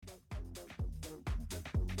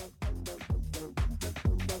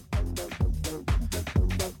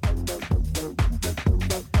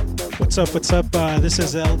What's up? What's up? This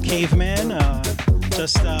is El Caveman,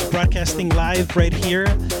 just broadcasting live right here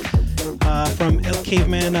from El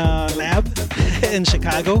Caveman Lab in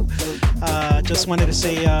Chicago. Just wanted to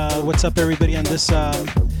say what's up, everybody, on this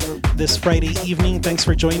Friday evening. Thanks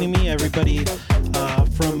for joining me, everybody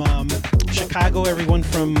from Chicago, everyone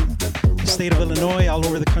from the state of Illinois, all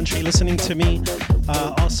over the country, listening to me.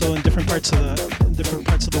 Also in different parts of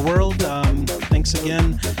the world. Thanks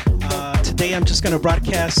again. Today I'm just going to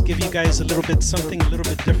broadcast, give you guys something a little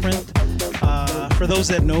bit different. For those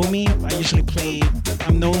that know me,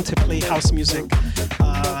 I'm known to play house music.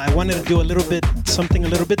 I wanted to do something a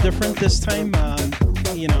little bit different this time.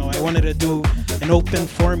 I wanted to do an open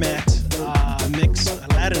format mix, a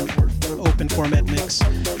Latin open format mix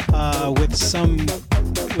with some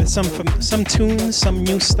tunes, some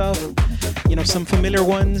new stuff, some familiar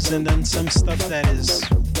ones, and then some stuff that is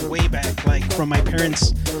way back, like from my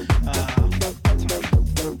parents' time.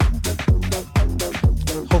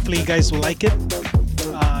 Hopefully you guys will like it.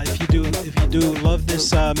 If you do love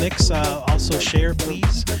this mix, also share,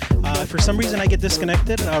 please. If for some reason I get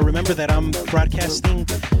disconnected, remember that I'm broadcasting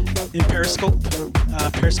in Periscope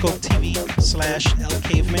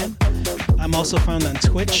TV/LCaveman. I'm also found on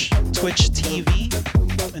Twitch TV,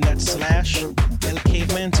 and that's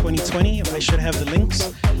 /LCaveman2020. I should have the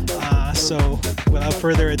links. So without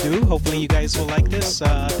further ado, hopefully you guys will like this.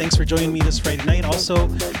 Thanks for joining me this Friday night. Also,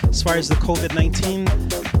 as far as the COVID-19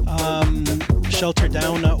 shelter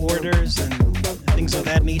down orders and things of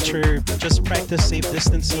that nature, just practice safe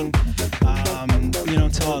distancing,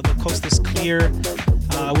 until the coast is clear.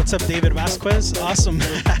 What's up, David Vasquez? Awesome.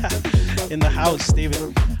 In the house,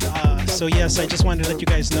 David. So yes, I just wanted to let you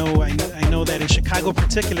guys know, I know that in Chicago,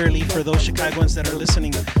 particularly for those Chicagoans that are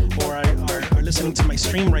listening or are listening to my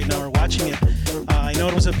stream right now or watching it, I know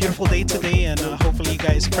it was a beautiful day today, and hopefully you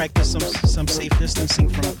guys practice some safe distancing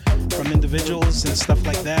from individuals and stuff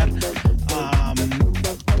like that.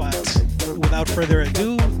 But without further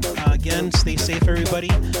ado, again, stay safe,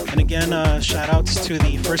 everybody. And again, shout outs to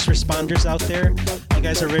the first responders out there. You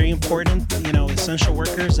guys are very important, essential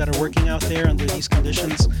workers that are working out there under these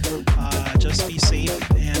conditions. Just be safe,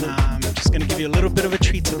 and I'm just going to give you a little bit of a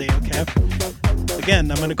treat today, okay? Again,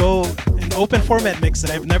 I'm going to go an open format mix that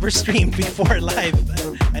I've never streamed before live.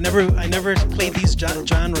 I never played these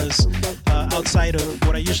genres outside of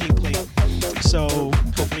what I usually play. So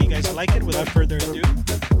hopefully you guys will like it. Without further ado,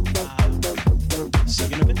 see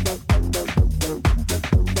you in a bit.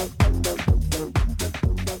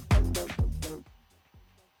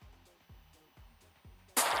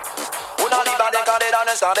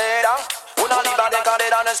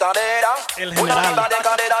 El General.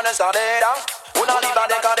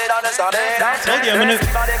 Told you I'm gonna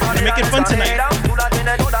make it fun tonight.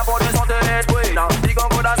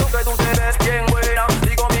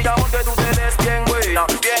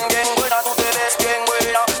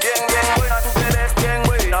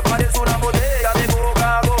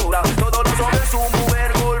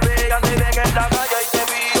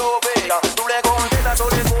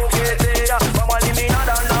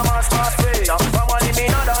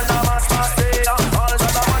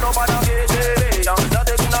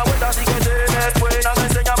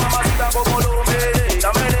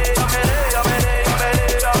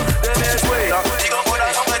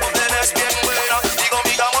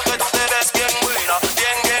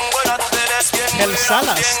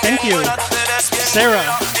 Salas, thank you. Sarah,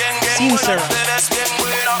 Scene Sarah. Date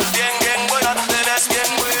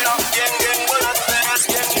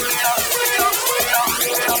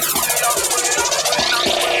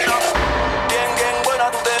una vuelta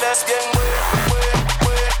si que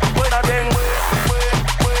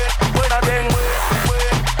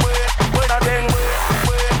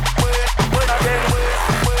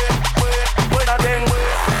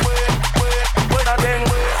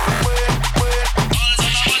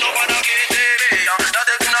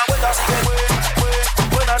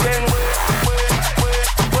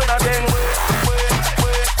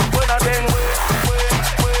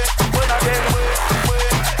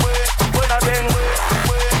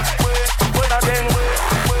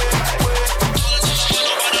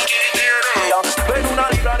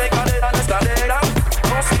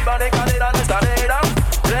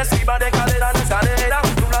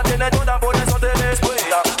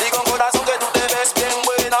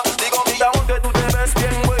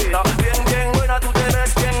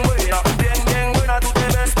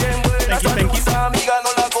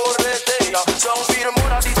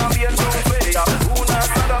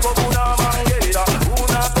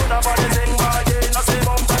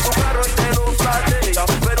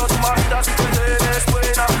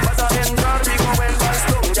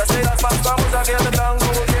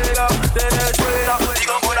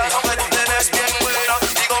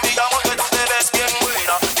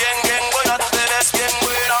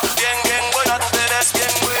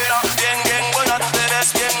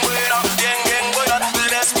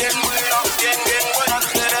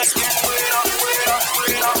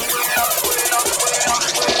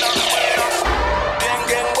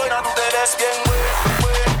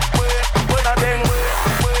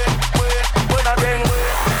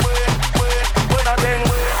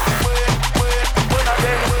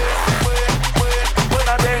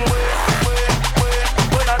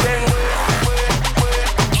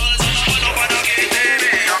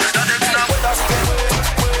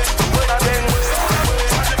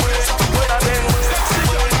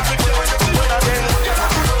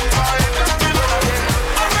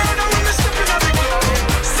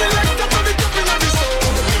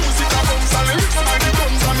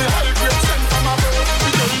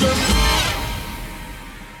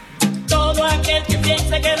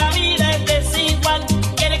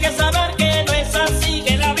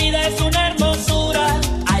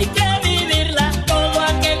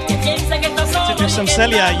Some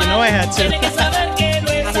Celia, you know I had to.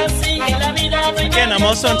 Again, I'm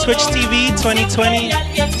also on Twitch TV 2020,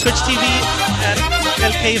 Twitch TV at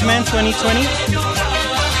El Caveman 2020.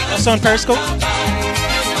 Also on Periscope.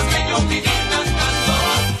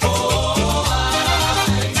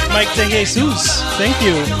 Mike De Jesus, thank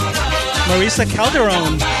you. Marisa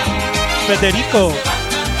Calderon, Federico,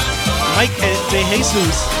 Mike De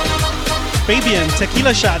Jesus, Fabian,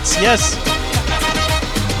 Tequila Shots, yes.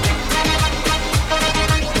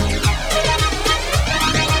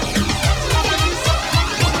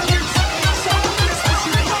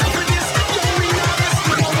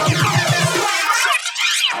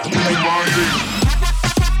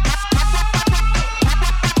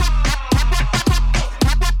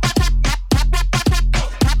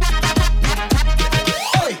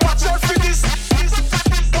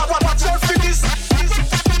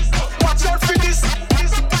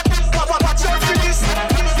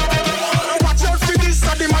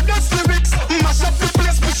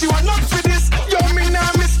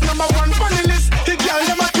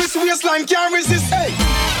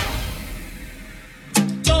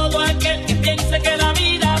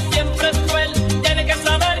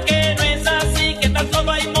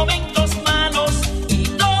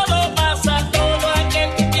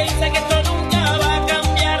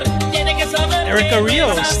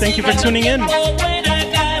 Thank you for tuning in.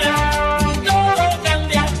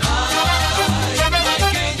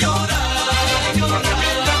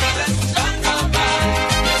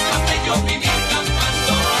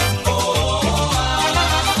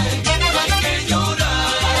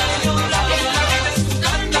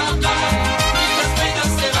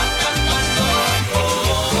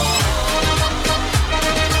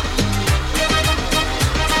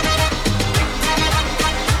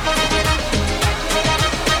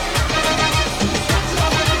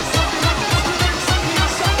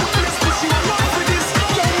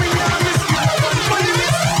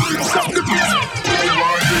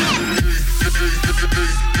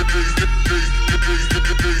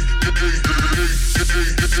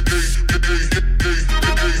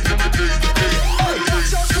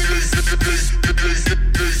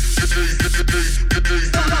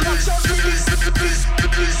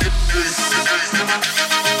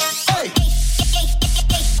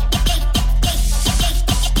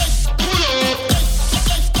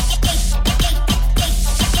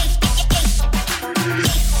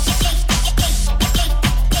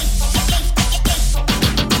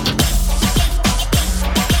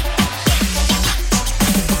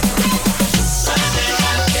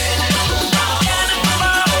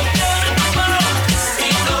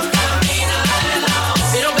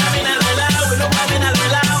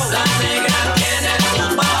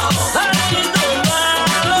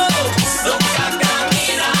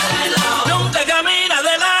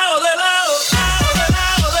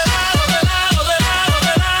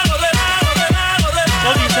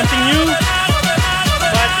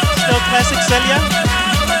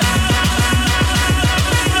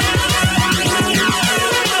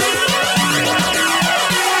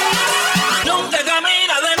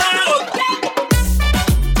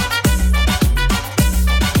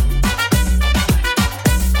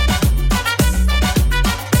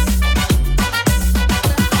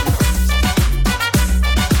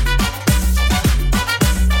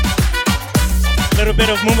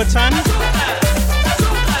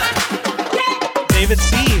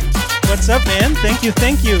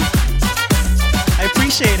 Thank you. I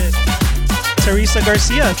appreciate it. Teresa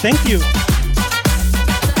Garcia, thank you.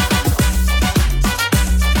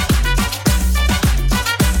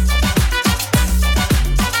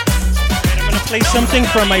 Right, I'm gonna play something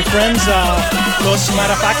from my friends, Los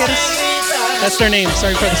Marapaqueres. That's their name.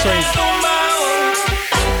 Sorry for the swearing.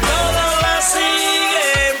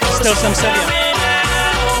 Still some Celia.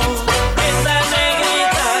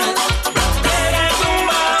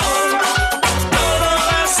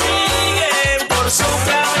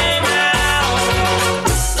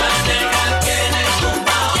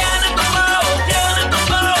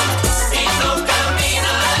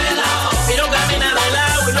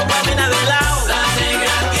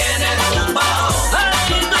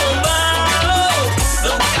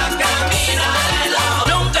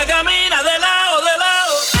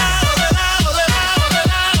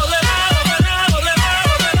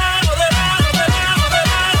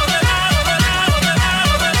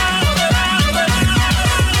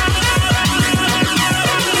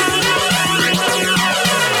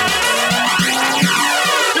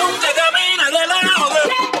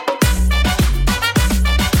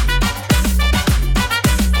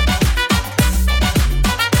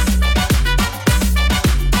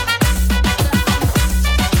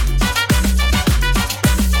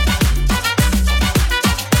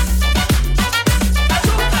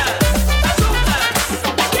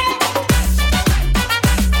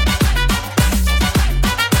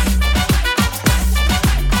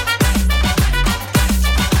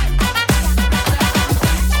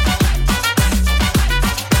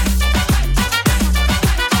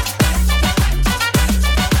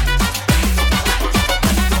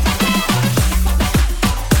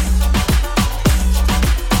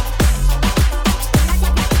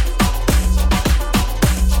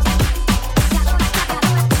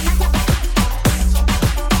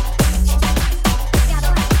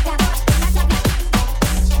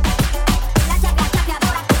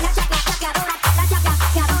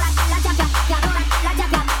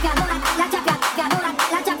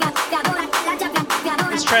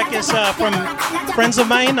 from friends of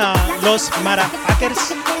mine, Los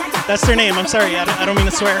Marapackers. That's their name. I'm sorry, I don't mean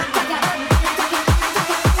to swear.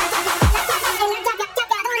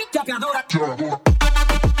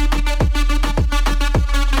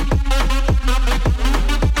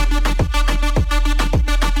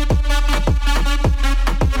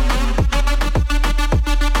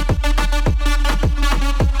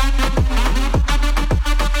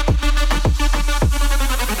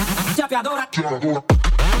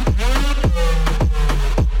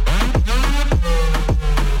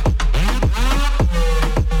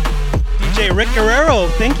 DJ Rick Guerrero,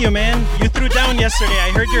 thank you, man. You threw down yesterday.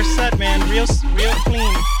 I heard your set, man. Real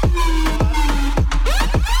clean.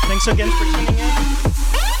 Thanks again for tuning in.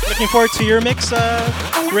 Looking forward to your mix,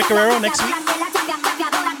 Rick Guerrero, next week.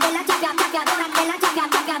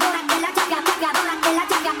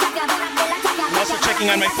 I'm also checking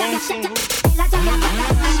on my phone, seeing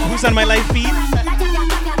who's on my live feed.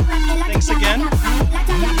 Thanks again.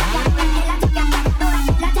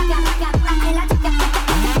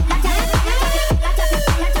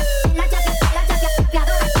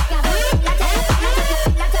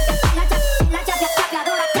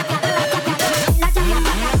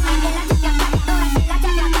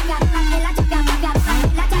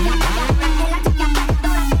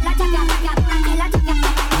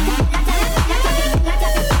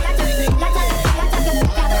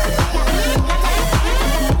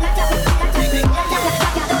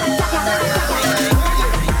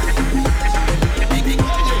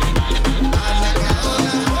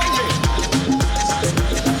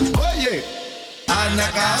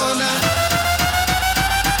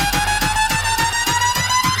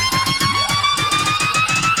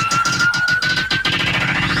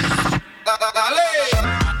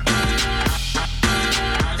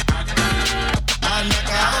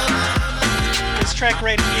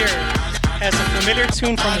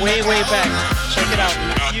 Tune from way back. Check it out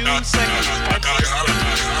in a few seconds.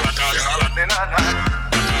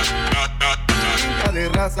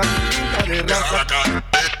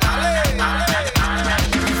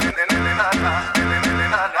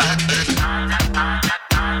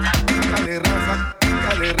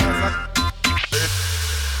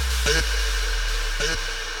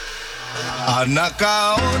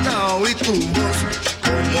 Anacaona, oí tu voz,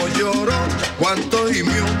 como lloró, cuánto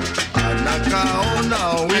gimió.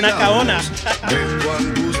 Anacaona.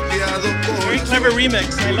 Very clever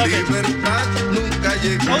remix. I love it.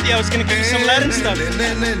 Told you I was going to give you some Latin stuff.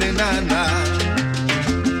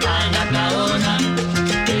 Anacaona,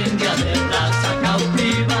 india de raza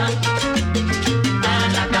cautiva.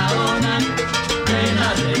 Anacaona, de la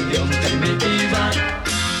región primitiva.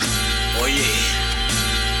 Oye,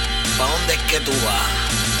 ¿pa' dónde es que tú vas?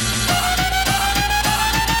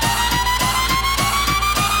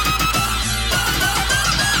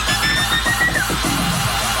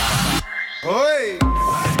 Oye,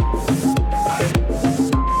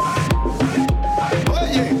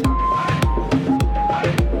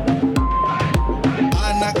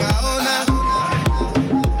 Anacaona,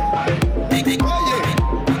 oye,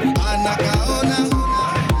 Anacaona,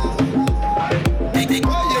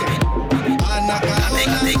 oye,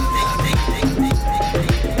 Anacaona.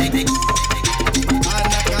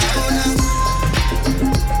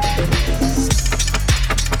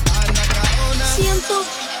 Siento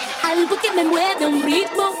algo que me mueve, un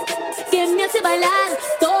ritmo que me hace bailar.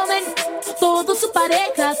 Tomen todos su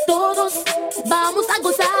pareja, todos vamos a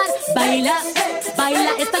gozar. Baila,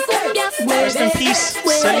 baila esta cumbia. Rest in peace,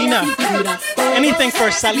 Salina. Anything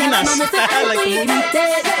for Salinas. Like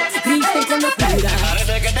griten con locura.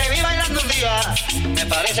 Parece que te vi bailando un día. Me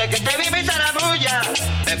parece que te vi mi zarabulla.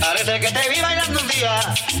 Me parece que te vi bailando un día.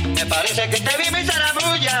 Me parece que te vi mi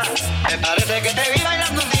zarabulla. Me parece que te vi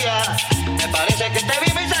bailando un día. Me parece que te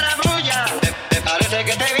vi mi zarabulla. Me parece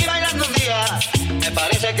que te vi bailando un día. Me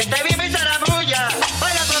parece que te vi mi zarabulla.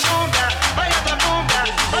 Baila tu cumbia, baila tu cumbia,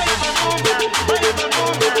 baila tu cumbia, baila tu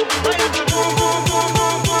cumbia, baila tu cumbia.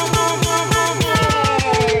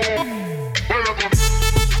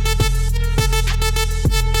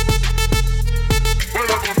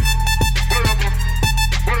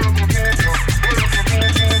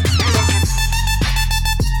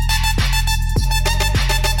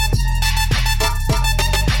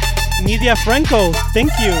 Nidia Franco,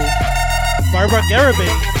 thank you. Barbara Garibay.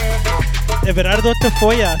 Everardo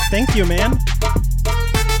Tafoya, thank you, man.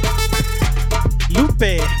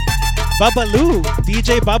 Lupe. Babalu.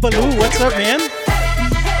 DJ Babalu, what's up, man?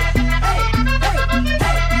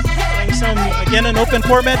 Playing some, again, an open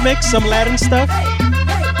format mix, some Latin stuff.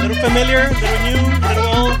 Little familiar, little new, little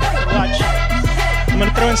old. Watch. I'm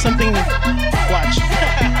gonna throw in something. Watch.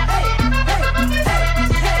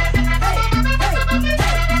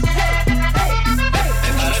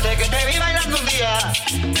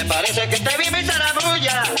 Me parece que te vi mi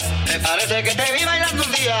zaramulla. Me parece que te vi bailando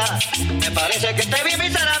un día. Me parece que te vi mi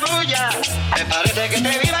zaramulla. Me parece que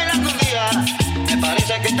te vi bailando un día. Me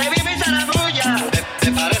parece que te vi mi zaramulla.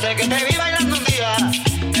 Me parece que te vi bailando un día.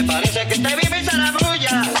 Me parece que te vi mi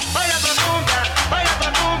zaramulla. Baila con nunca, baila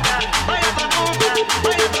con nunca, baila con nunca,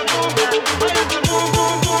 baila con nunca, baila con nunca.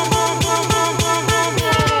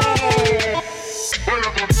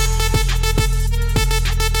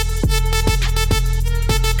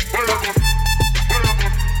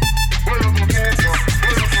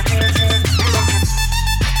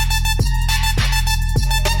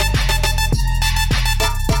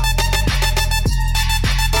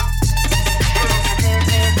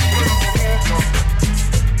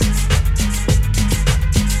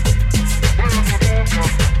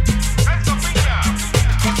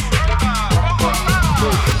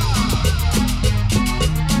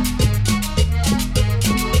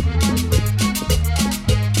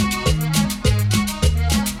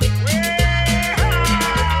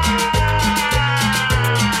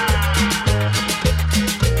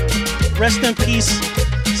 Rest in peace,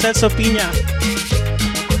 Celso Piña.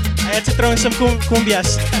 I had to throw in some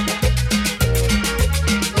cumbias.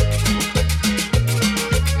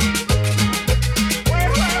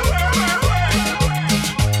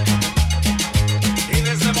 Y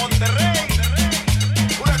desde Monterrey,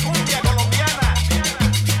 una cumbia colombiana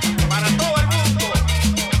para todo el mundo.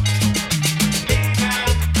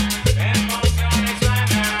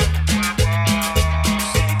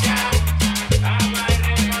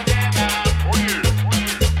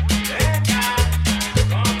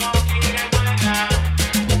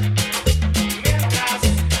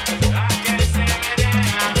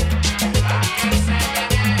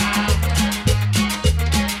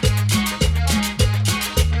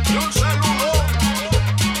 Y un saludo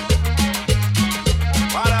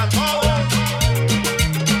para todos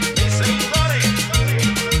mis seguidores.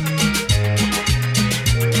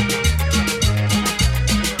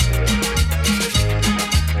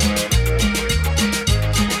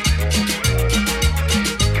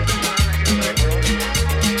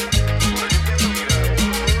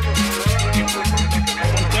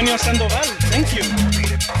 Antonio Sandoval, thank you.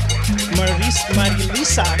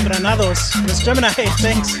 Marilisa Granados, Miss Gemini,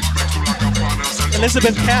 thanks.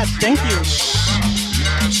 Elizabeth Cat, thank you.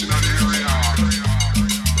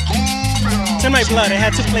 It's in my blood, I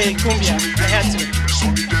had to play cumbia, I had to.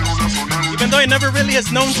 Even though I never really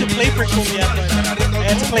is known to play for cumbia, but I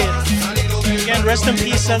had to play it. Again, rest in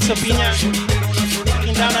peace, Celso Piña.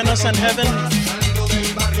 Looking down on us on heaven. You know,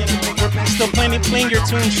 we're still playing your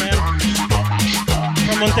tunes, man.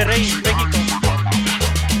 From Monterrey, Mexico.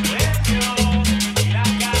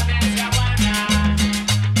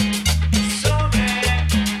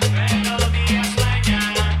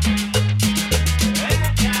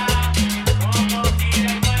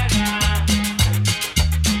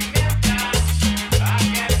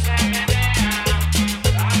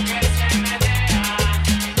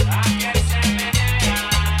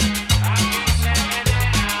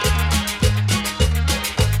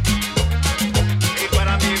 Y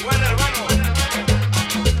para mi buen hermano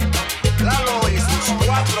Lalo y sus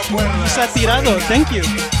cuatro cuerdas. Isa Tirado, thank you.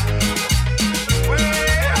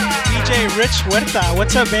 DJ Rich Huerta,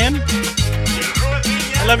 what's up, man?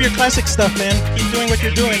 I love your classic stuff, man. Keep doing what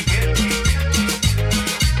you're doing.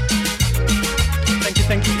 Thank you,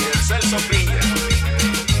 thank you. Y el Celso Piña.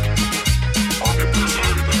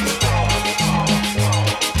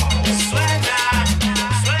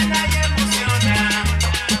 Suena y emociona.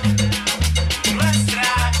 Nuestra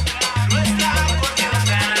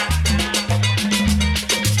acordeona.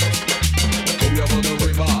 Cumbia for the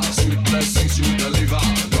river, sweet blessings you deliver.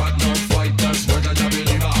 Got no fighters, fuerza ya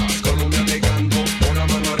believers. Colombia te canto, pon la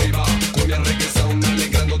mano arriba. Cumbia reggae sound,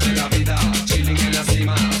 alegrándote la vida. Chilling en la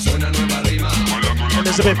cima, suena nueva rima.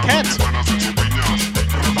 Elizabeth Cat.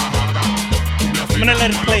 I'm gonna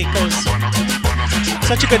let it play because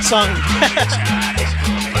such a good song.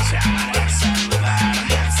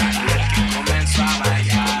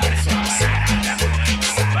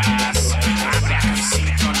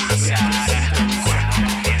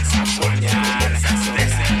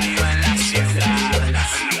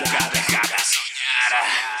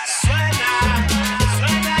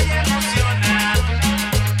 Suena y emociona.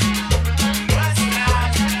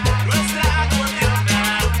 Nuestra acordeona.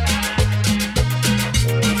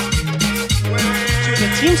 To the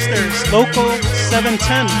Teamsters, Local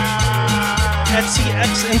 710,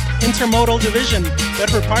 HCX Intermodal Division,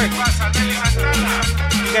 Bedford Park.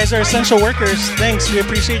 You guys are essential workers. Thanks, we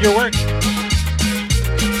appreciate your work.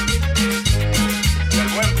 Y el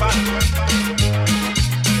buen Paco.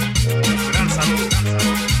 Un gran saludo.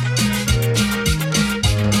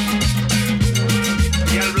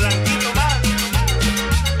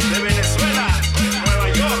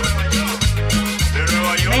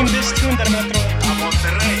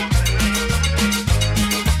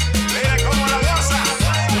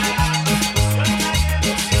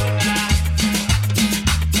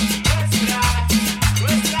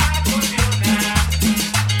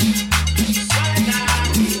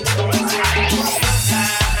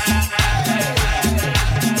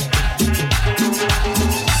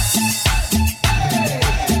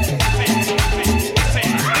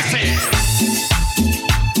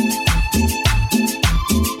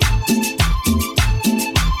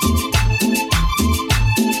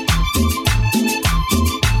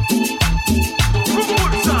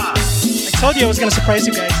 you, I was gonna surprise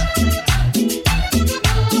you guys.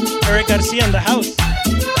 Eric Garcia in the house.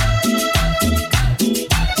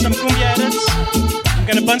 Some cumbia edits. I'm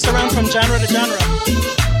gonna bounce around from genre to genre.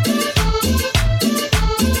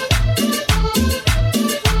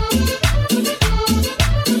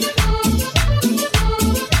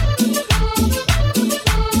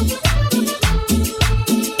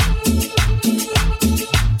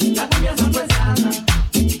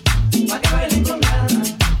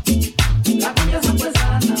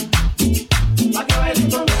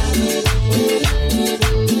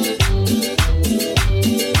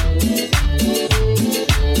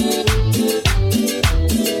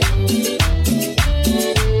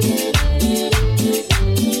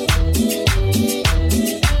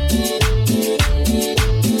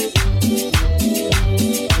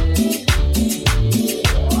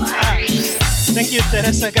 Thank you,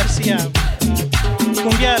 Teresa Garcia.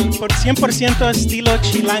 Cumbia por 100% estilo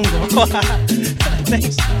chilango.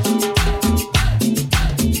 Thanks.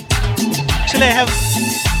 Actually, I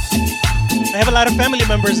have a lot of family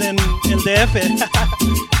members in DF,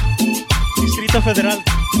 Distrito Federal,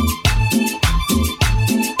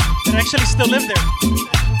 that actually still live there.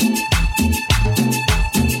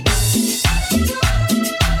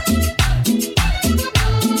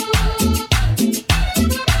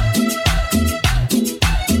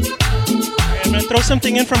 Throw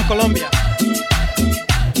something in from Colombia.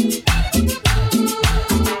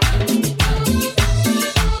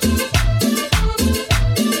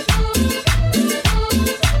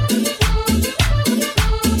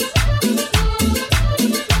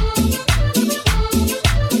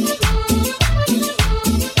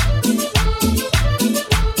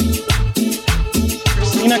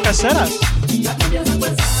 Cristina Caseras.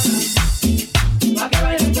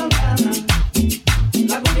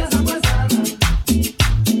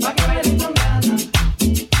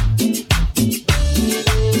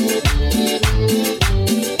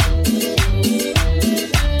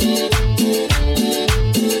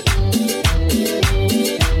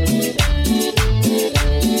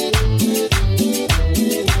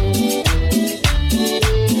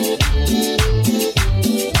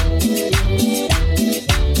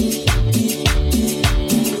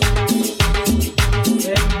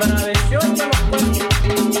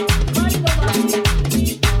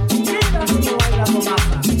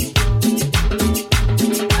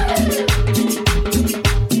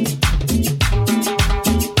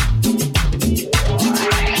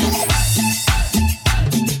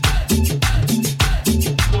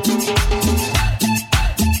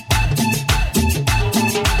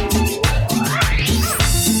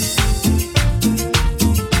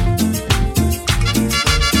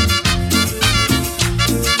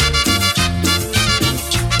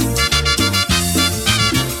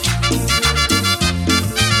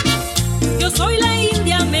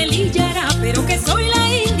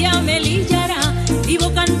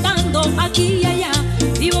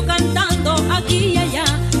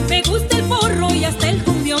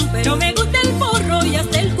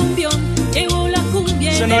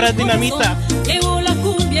 Sonora Dinamita.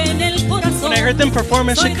 When I heard them perform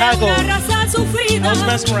in Chicago, I was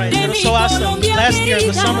mesmerized. It was so awesome. Last year in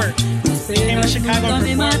the summer, they came to Chicago and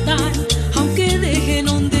performed. Aunque dejen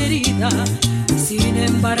honda herida, sin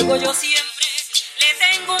embargo yo siempre le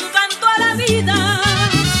tengo un canto a la vida.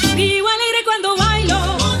 Vivo alegre cuando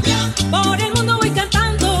bailo, por el mundo voy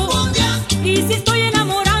cantando, y si estoy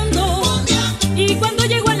enamorando, y cuando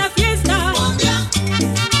llego a la fiesta,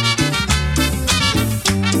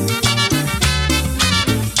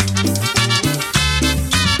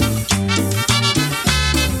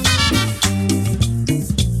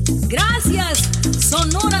 gracias,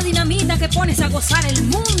 Sonora Dinamita, que pones a gozar el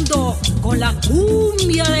mundo con la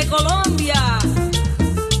cumbia de Colombia.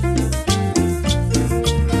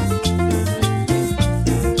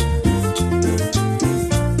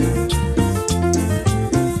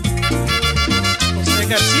 José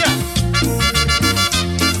García.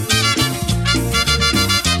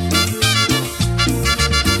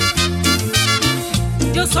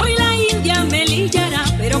 Yo soy la india melillara,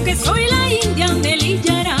 pero que soy la india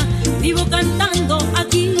melillara. Vivo cantando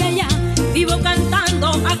aquí y allá, vivo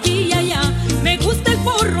cantando aquí y allá. Me gusta el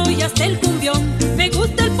porro y hasta el cumbión, me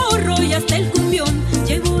gusta el porro y hasta el cumbión.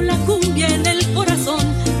 Llevo la cumbia en el corazón,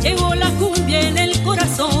 llevo la cumbia en el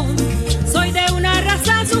corazón. Soy de una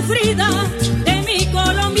raza sufrida, de mi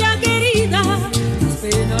Colombia querida.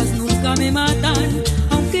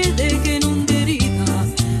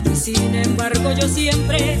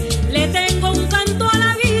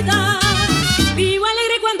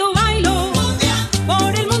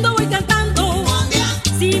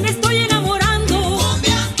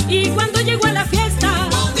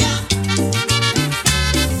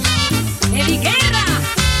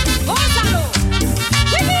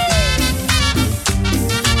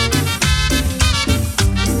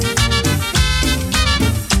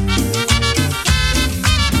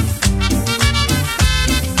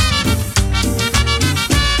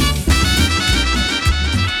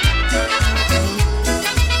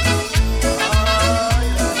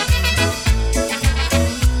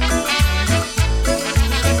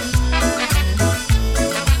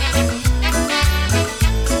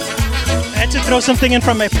 throw something in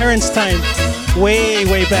from my parents' time, way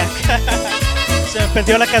back. Se me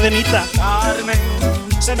perdió la cadenita. Carmen,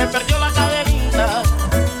 se me perdió la cadenita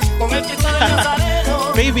con el Cristo de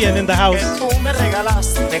Nazareno. Fabian in the house. Que tú me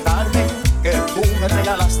regalaste, Carmen, que tú me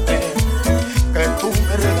regalaste, que tú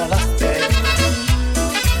me regalaste.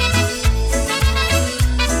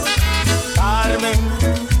 Carmen,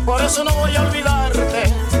 por eso no voy a olvidarte,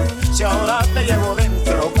 si ahora te llevo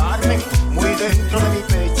dentro, Carmen, muy dentro de mi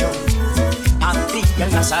pecho. A ti y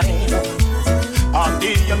al Nazareno, a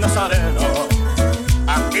ti y al Nazareno,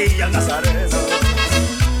 a ti y al Nazareno.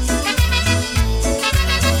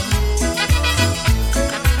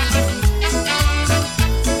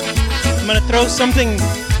 I'm gonna throw something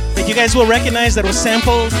that you guys will recognize that was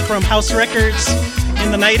sampled from house records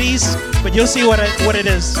in the 90s, but you'll see what it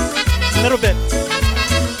is. A little bit.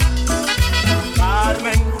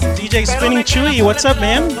 DJ Spinning Chewy, what's up,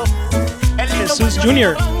 man? Jesus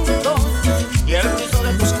Jr. Y el rizo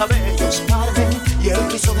de tus cabellos, Carmen, y el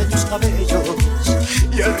rizo de tus cabellos,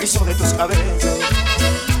 y el rizo de tus cabellos.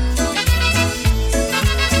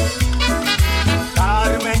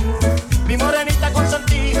 Carmen, mi morenita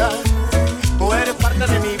consentida, tú eres parte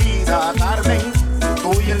de mi vida, Carmen,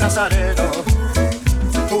 tú y el Nazareno,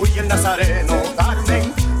 tú y el Nazareno,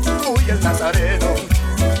 Carmen, tú y el Nazareno,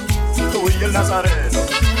 tú y el Nazareno.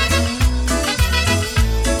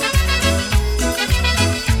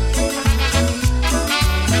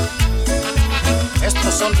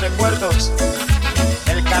 Estos son recuerdos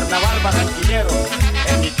del carnaval barranquillero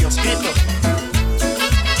en mi kiosquito.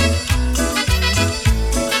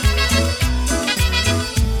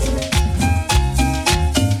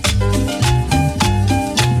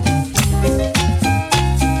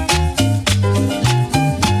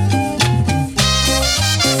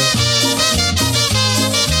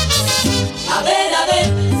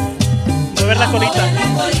 Mover la colita.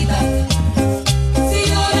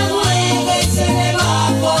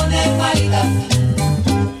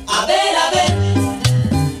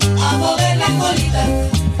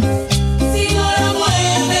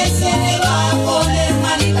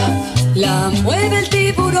 La mueve el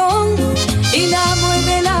tiburón y la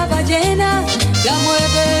mueve la ballena, la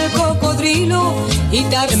mueve el cocodrilo y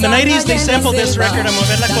Tarzán. In the 90s, they sampled this record, a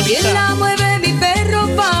Mover la Colita. La mueve mi perro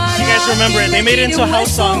para You guys remember it? They made it into a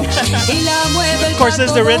house song. Y la mueve el Of course, this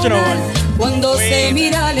is the original one. Cuando se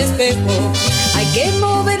mira al espejo, hay que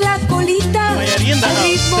mover la colita Mayarí in the al house.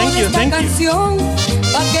 ritmo Thank de you, esta thank you. canción,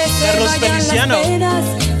 pa' que se Carlos vayan Feliciano. las penas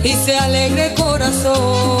y se alegre el corazón.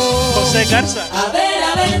 José Garza. A ver,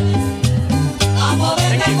 a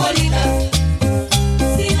mover la colita.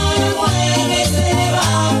 Si no la mueve se le va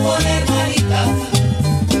a poner malita.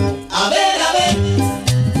 A ver,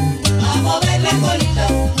 a mover la colita.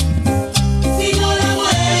 Si no la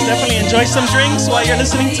mueve. Definitely enjoy some drinks while you're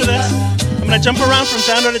listening to this. I'm gonna jump around from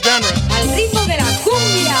genre to genre. Al ritmo de la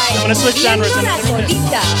cumbia. I'm gonna switch genres in a la little bit.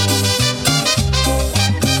 colita.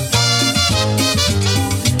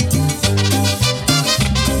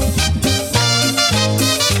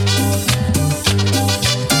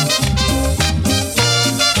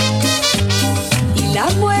 Y la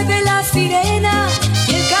mueve la sirena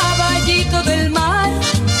y el caballito del mar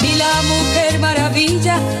y la mujer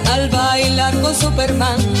maravilla al bailar con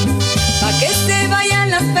Superman. Pa' que se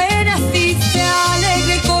vayan las penas y se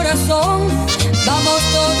alegre el corazón. Vamos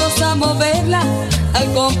todos a moverla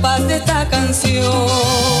al compás de esta canción.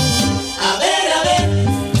 A ver,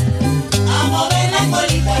 a mover la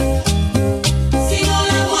colita. Si no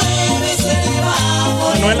la mueve se le va a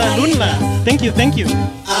poner. Manuela Luna. Thank you, thank you.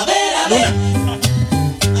 A ver, Luna.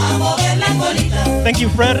 a mover la colita. Thank you,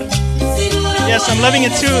 Fred. Si no la Yes, I'm loving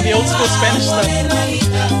it too, the old school Spanish stuff.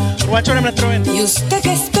 But watch what I'm gonna throw in. ¿Y usted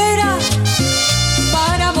qué espera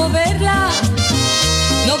para moverla?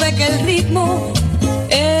 ¿No ve que el ritmo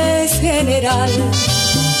es general?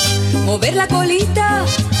 Mover la colita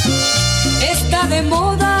está de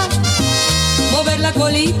moda. Mover la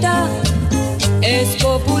colita es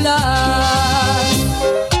popular.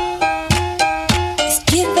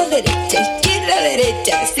 Izquierda,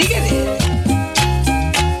 derecha, sígueme.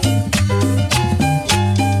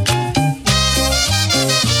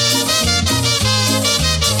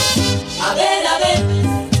 A ver,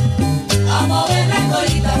 a mover la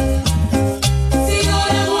colita. Si no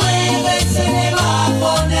la mueve se le va a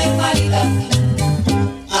poner malita.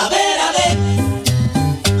 A ver,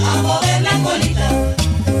 a mover la colita.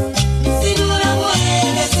 Si no la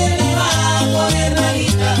mueve se le va a poner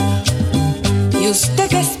malita. ¿Y usted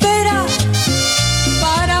qué espera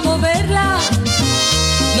para moverla?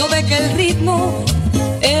 ¿No ve que el ritmo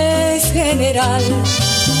es general?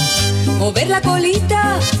 Mover la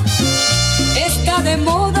colita está de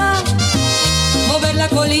moda. la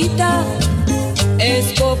colita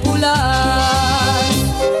es popular.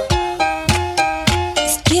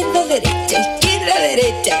 Izquierda,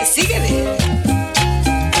 derecha, sígueme.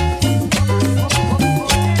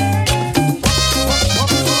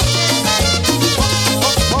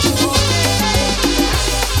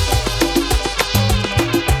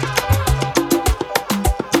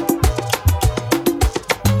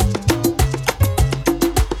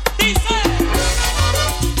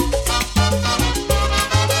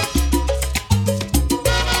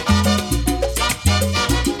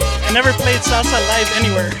 I never played salsa live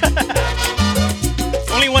anywhere.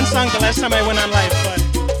 Only one song the last time I went on live, but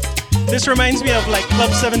this reminds me of like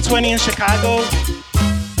Club 720 in Chicago.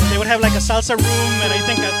 They would have like a salsa room, and I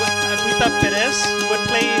think Aguita Perez would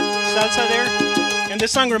play salsa there. And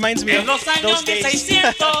this song reminds me of those days.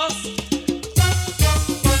 1600,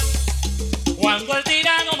 cuando el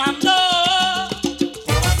tirano mandó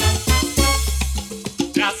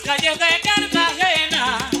las calles de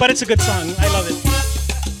Cartagena. But it's a good song. I love it.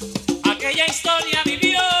 Aquella historia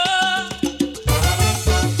vivió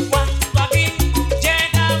cuando aquí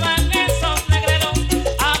llegaban esos negreros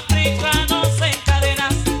africanos en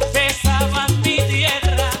cadenas, besaban mi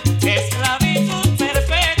tierra, esclavitud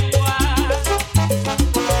perpetua.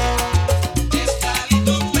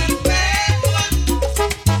 Esclavitud perpetua.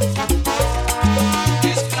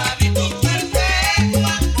 Esclavitud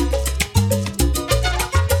perpetua.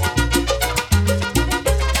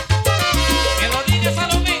 Que los niños a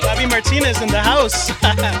los Martinez in the house.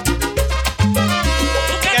 I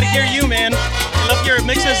gotta hear you, man. I love your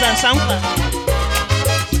mixes on SoundCloud.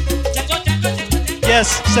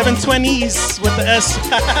 Yes, 720s with the S.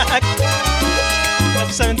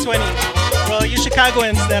 Love 720. Well, you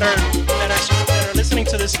Chicagoans that are listening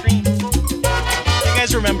to this stream, you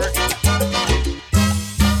guys remember.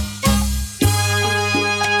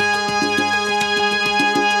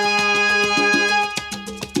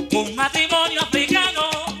 Un matrimonio africano,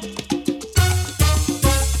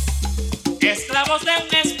 esclavos de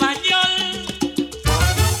un español,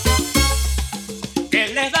 que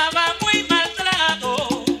les daba muy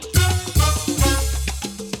maltrato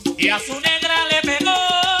y a su negra le pegó.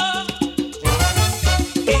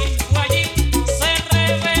 Y fue allí, se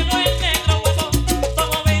reveló el negro huevo,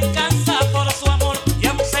 tomó venganza por su amor y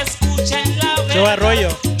aún se escucha en la Joe Arroyo.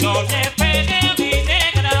 No le pegué a mi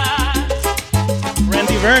negra.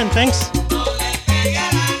 Randy Verne, thanks.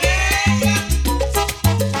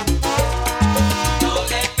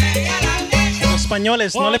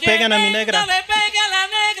 Españoles, no le pegan a mi negra. No le pegue a la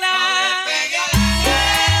negra. Oye,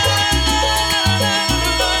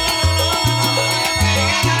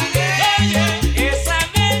 esa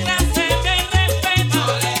negra se me respeta. No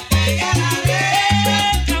le pegue a la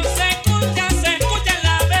negra. Se escucha en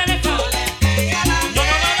la verja. No le pegue a la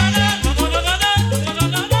negra. No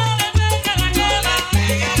le pegue a la negra.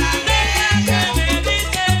 Negra que me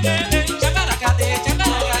dice, chacaracate,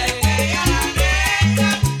 chacaracate.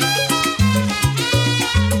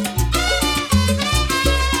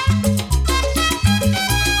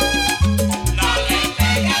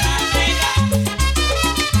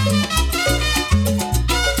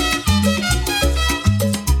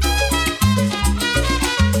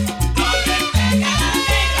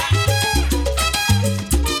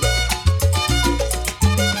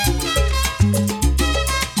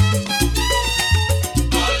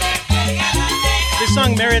 This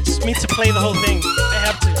song merits me to play the whole thing. I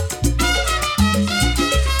have to.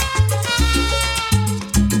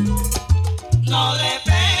 No le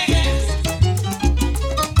pegues.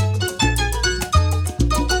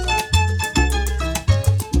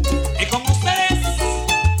 Y con ustedes,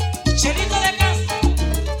 Chelito de Castro.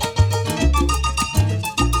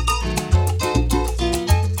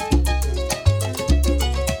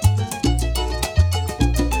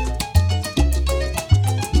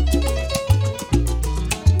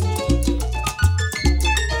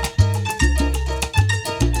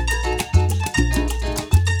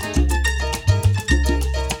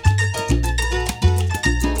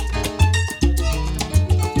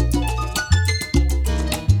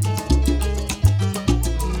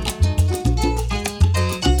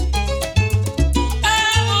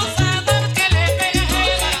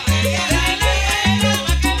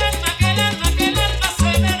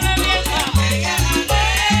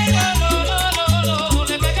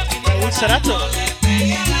 Serato.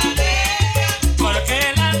 Porque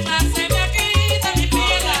el alma se me quita mi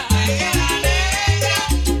piedra.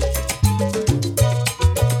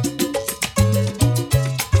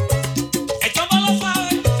 Esto no lo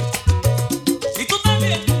sabes. Y tú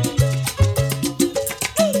también.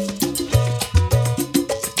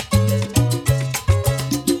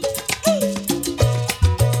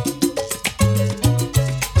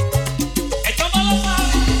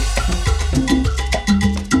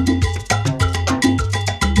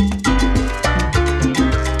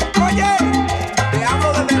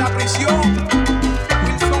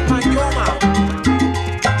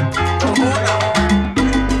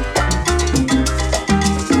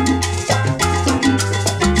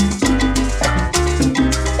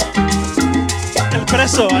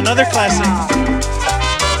 eso, another classic.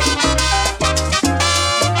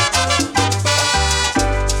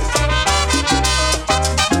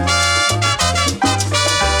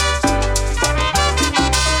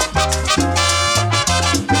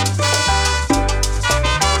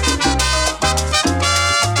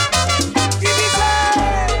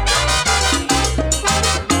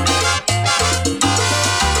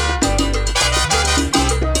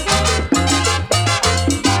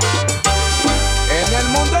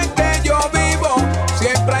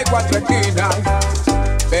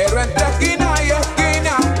 Pero entre esquina y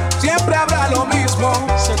esquina siempre habrá lo mismo.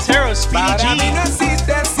 Sotero, Speedy G, no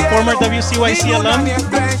existe cielo, former WCYC alum.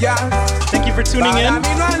 Thank you for tuning in.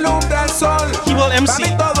 Mí no alumbra el sol, he will MC. Para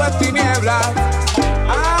mí todo es tiniebla.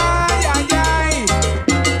 Ay, ay, ay,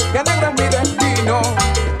 que negro es mi destino.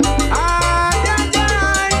 Ay, ay,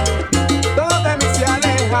 ay, todos de mí se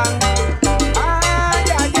alejan. Ay,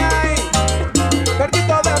 ay, ay, perdí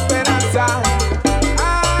toda esperanza.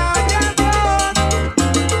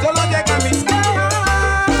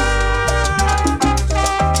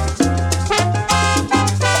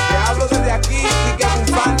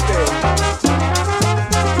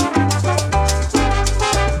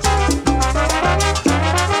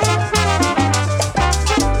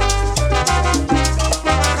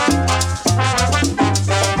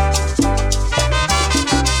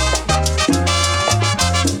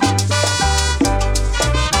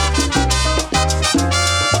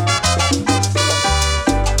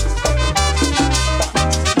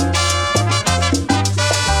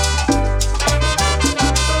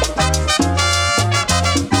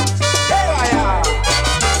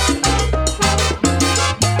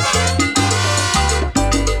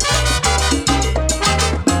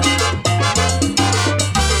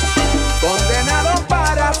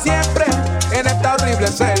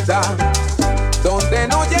 Celda, donde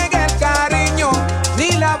no llega el cariño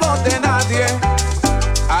ni la voz de nadie.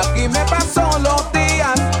 Aquí me paso los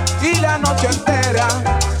días y la noche entera.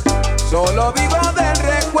 Solo vivo del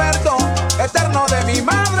recuerdo eterno de mi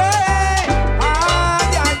madre.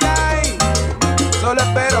 Ay, ay, ay, solo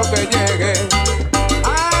espero que llegue.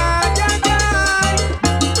 Ay, ay, ay,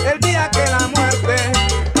 el día que la muerte,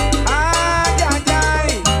 ay, ay,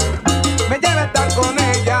 ay, me lleve a estar con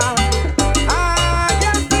ella.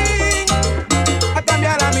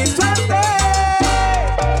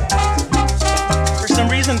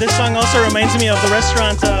 This song also reminds me of the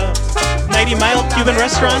restaurant, 90 Mile Cuban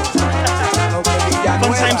restaurant.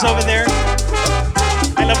 Fun times over there.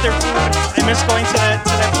 I love their food. I miss going to that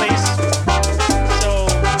place. So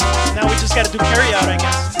now we just got to do carry out, I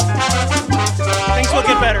guess. Things will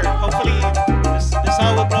get better. Hopefully this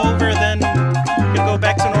all will blow over, then we can go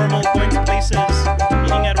back to normal, going to places,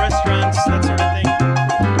 eating at restaurants, that sort of thing.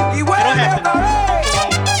 It'll happen.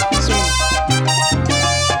 Soon.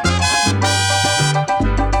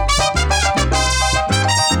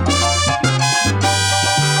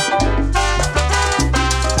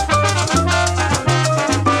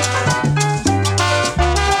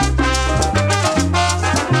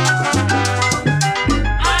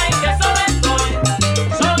 Ay, que solo estoy,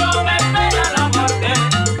 solo me espera la muerte.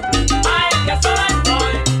 Ay,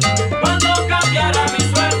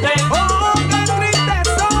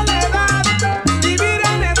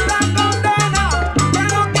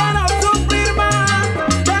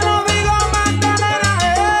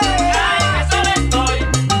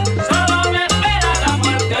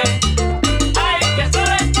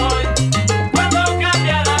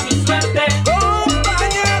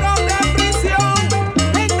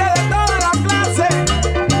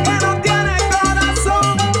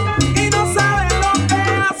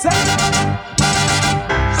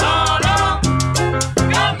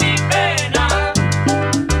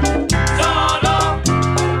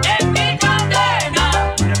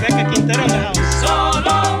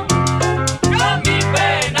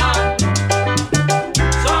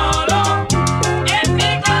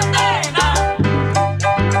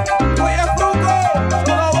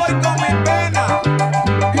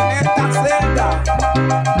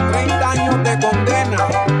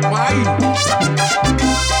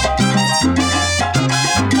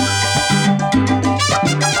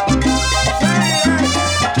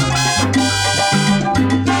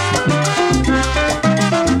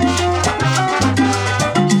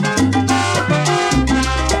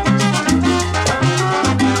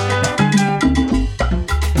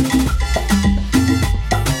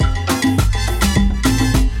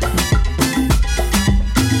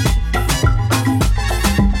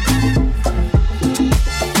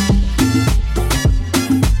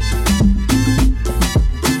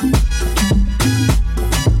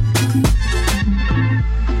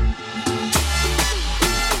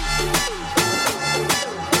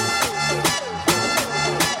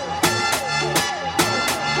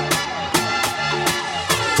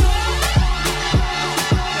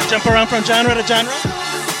 jump around from genre to genre?